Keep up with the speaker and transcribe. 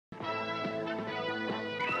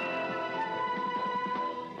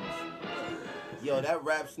Yo, that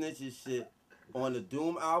Rap Snitches shit on the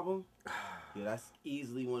Doom album, yeah, that's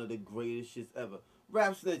easily one of the greatest shits ever.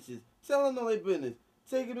 Rap Snitches, telling all their business.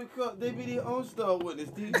 Taking the court, they be their own star witness.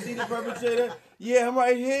 Do you see the perpetrator? Yeah, I'm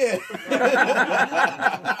right here.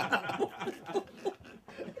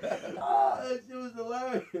 Oh, that shit was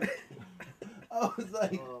hilarious. I was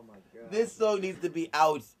like, oh my God. This song needs to be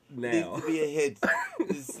out. Now. Needs to be a hit.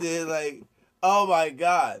 It's like, oh my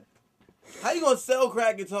God. How you gonna sell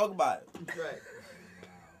crack and talk about it? Right.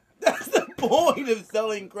 That's the point of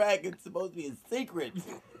selling crack. It's supposed to be a secret.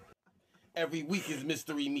 Every week is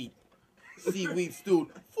mystery meat. Seaweed stewed.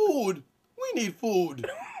 Food. We need food.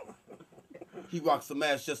 He rocks a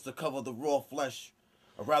mask just to cover the raw flesh.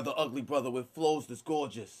 A rather ugly brother with flows that's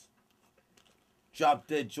gorgeous. Drop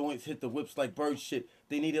dead joints hit the whips like bird shit.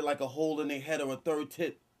 They need it like a hole in their head or a third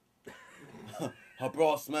tit. Her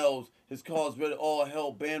bra smells. His car's read all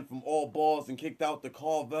hell, banned from all bars and kicked out the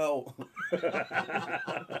Carvel.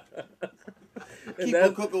 Keep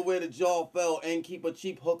a cooker where the jaw fell and keep a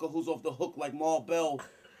cheap hooker who's off the hook like Marbell.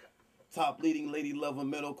 Top leading lady lover,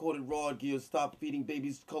 metal coated rod gears. Stop feeding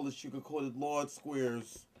babies colored sugar coated lard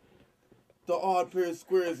squares. The odd pair of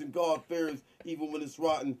squares and God fears, even when it's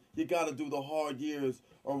rotten, you gotta do the hard years.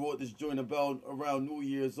 I wrote this joint about around New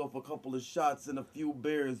Year's off a couple of shots and a few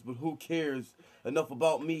beers, but who cares? Enough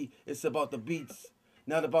about me, it's about the beats,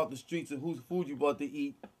 not about the streets and whose food you about to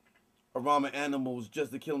eat. Arama animals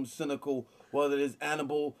just to kill them cynical, whether it is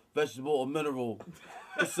animal, vegetable, or mineral.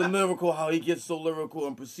 It's a miracle how he gets so lyrical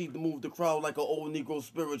and proceed to move the crowd like an old Negro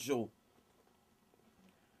spiritual.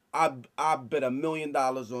 I bet $1 million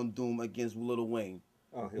on Doom against Lil Wayne.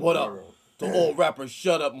 Oh, what up? The old rapper,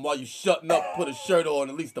 shut up, and while you shutting up, put a shirt on,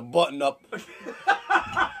 at least a button up.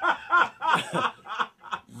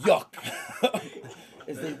 Yuck.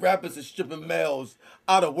 As they rappers are stripping males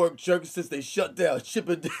out of work jerks since they shut down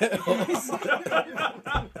Chippendales.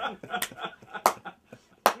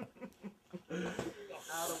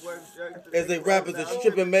 As they rappers are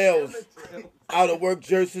stripping males out of work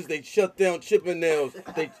jerks since they shut down Chippendales.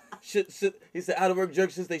 He said out of work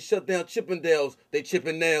jerks since they shut down Chippendales. They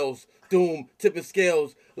chipping nails. Doom, tipping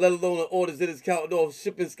scales, let alone the orders that is counted off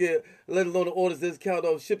shipping scale, let alone the orders that is counted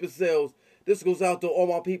off shipping sales. This goes out to all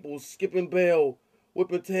my people, skipping bail,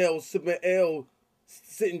 whipping tails, sipping ale,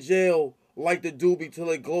 sit in jail like the doobie till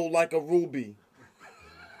it glow like a ruby.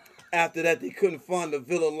 After that, they couldn't find a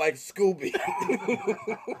villain like Scooby.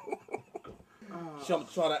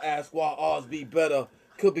 Chump try to ask why ours be better.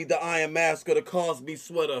 Could be the Iron Mask or the Cosby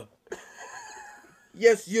sweater.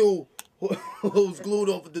 Yes, you. Who's glued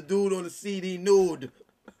over the dude on the CD nude.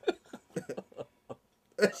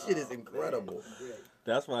 That shit is incredible.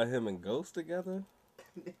 That's why him and Ghost together?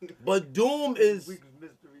 But Doom is...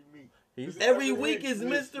 Every week is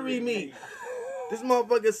mystery meat. This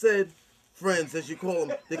motherfucker said, friends, as you call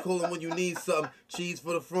them. They call them when you need something. Cheese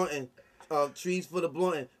for the frontin'. Trees for the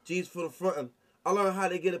bluntin'. G's for the frontin'. I learned how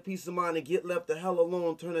to get a peace of mind and get left the hell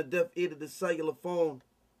alone. Turn a deaf ear to the cellular phone.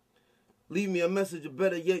 Leave me a message, or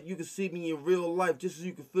better yet, you can see me in real life, just as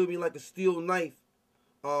you can feel me like a steel knife.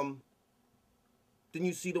 Then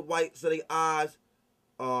you see the whites of their eyes,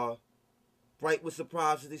 bright with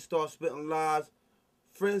surprise as they start spitting lies.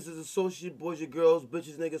 Friends as associates, boys or girls,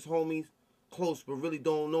 bitches, niggas, homies, close but really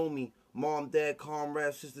don't know me. Mom, dad,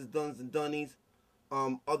 comrades, sisters, duns and dunnies.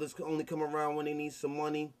 Others can only come around when they need some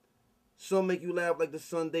money. Some make you laugh like the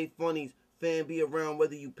Sunday funnies. Fan be around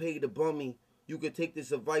whether you pay to bum me. You could take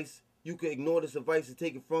this advice. You could ignore this advice and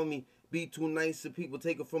take it from me. Be too nice so people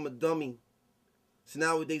take it from a dummy. So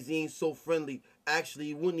nowadays he ain't so friendly. Actually,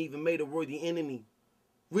 he wouldn't even make a worthy enemy.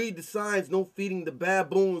 Read the signs, no feeding the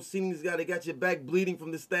baboons. Seeing this guy that got your back bleeding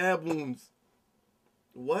from the stab wounds.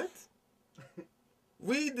 What?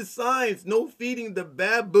 Read the signs, no feeding the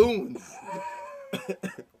baboons.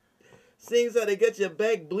 Seeing how they get your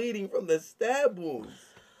back bleeding from the stab wounds.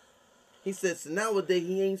 He said, so nowadays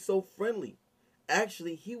he ain't so friendly.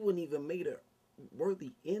 Actually, he wouldn't even make a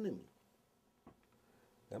worthy enemy.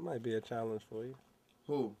 That might be a challenge for you.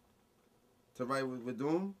 Who? To write with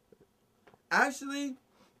Doom? Actually,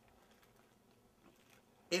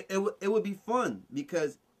 it would be fun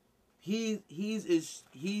because he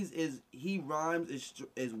rhymes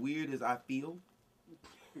as weird as I feel.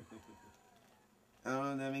 I don't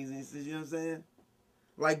know if that makes any sense. You know what I'm saying?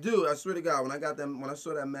 Like, dude, I swear to God, when I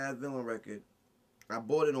saw that Mad Villain record, I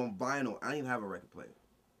bought it on vinyl. I didn't even have a record player.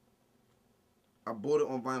 I bought it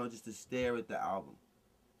on vinyl just to stare at the album.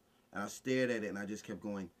 And I stared at it and I just kept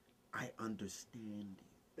going, I understand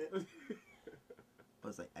it. I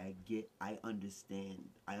was like, I understand.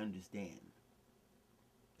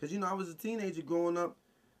 Because, I was a teenager growing up.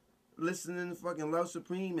 listening to fucking Love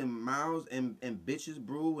Supreme and Miles and Bitches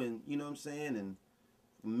Brew and, you know what I'm saying, and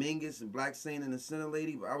Mingus and Black Saint and the Sinner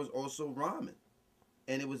Lady, but I was also rhyming.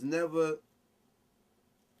 And it was never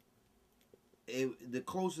the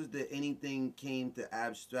closest that anything came to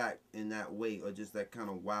abstract in that way, or just that kind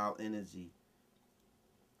of wild energy,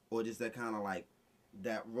 or just that kind of like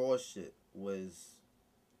that raw shit, was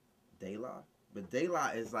De La. But De La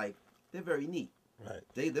is like, they're very neat.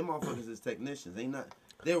 Right. Them motherfuckers is technicians.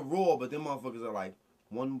 They're raw, but them motherfuckers are like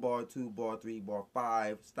 1 bar, 2 bar, 3 bar,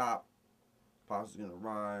 5, stop. Pop's gonna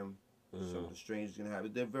rhyme. Something strange is gonna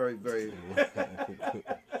happen. They're very, very.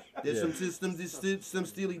 There's some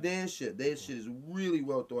Steely Dan shit. Their shit is really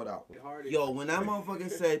well thought out. Yo, when that motherfucker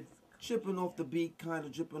said, tripping off the beat, kinda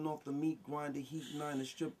dripping off the meat, grinder, heat, nine,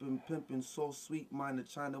 stripping, pimping, so sweet, minor.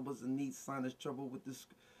 China was a neat signer, trouble with this.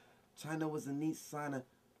 China was a neat signer,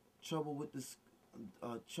 trouble with the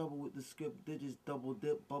script, digits, double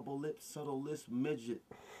dip, bubble lip, subtle list, midget.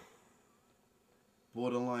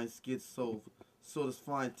 Borderline schizo, sort of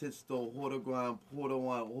flying tit stole, hoarder grind,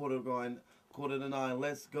 quarter to 9,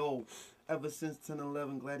 let's go. Ever since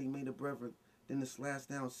 10-11, glad he made a brethren. Then the slash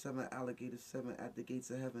down 7, alligator 7, at the gates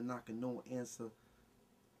of heaven, knocking, no answer.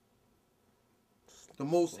 The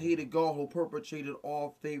most hated God who perpetrated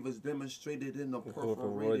all favors, demonstrated in the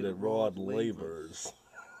perforated rod labors.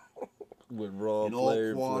 With raw in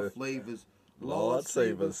all quad flavors. Lord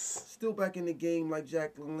save us. Still back in the game like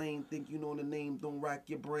Jack LaLanne. Think you know the name, don't rack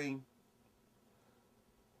your brain.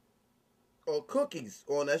 Oh, cookies.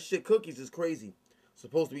 Oh, that shit, cookies is crazy.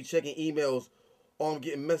 Supposed to be checking emails. Oh, I'm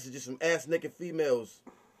getting messages from ass-naked females.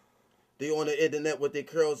 They on the internet with their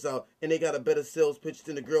curls out, and they got a better sales pitch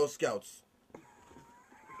than the Girl Scouts.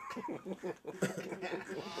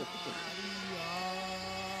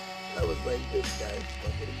 I was like, this guy is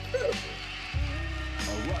fucking incredible.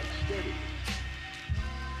 A rock steady.